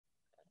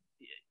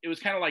it was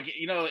kind of like,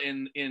 you know,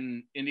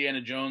 in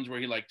Indiana Jones where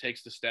he like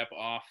takes the step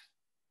off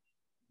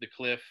the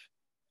cliff,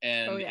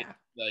 and it,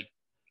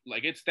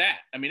 like it's that.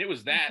 I mean, it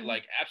was that,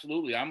 like,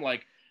 absolutely. I'm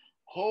like,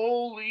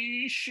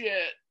 holy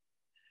shit.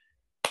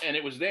 And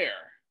it was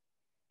there.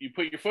 You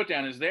put your foot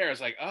down, it's there.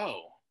 It's like,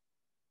 oh,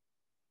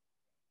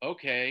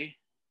 okay.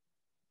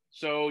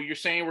 So you're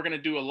saying we're going to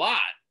do a lot.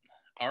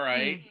 All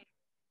right.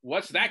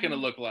 What's that going to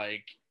look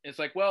like? It's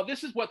like, well,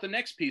 this is what the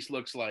next piece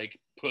looks like.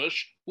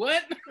 Push.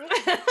 What?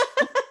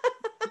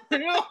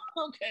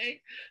 Okay.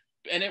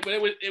 And it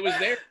was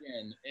there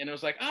again. And it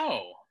was like,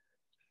 oh,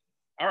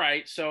 all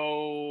right.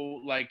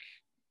 So, like,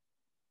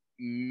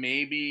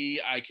 maybe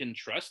I can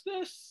trust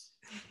this.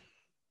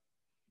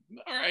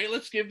 All right,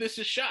 let's give this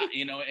a shot,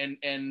 you know.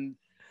 And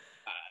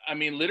I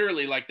mean,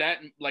 literally, like that,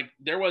 like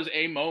there was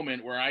a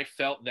moment where I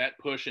felt that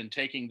push and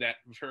taking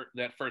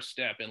that first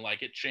step, and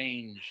like it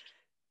changed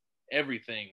everything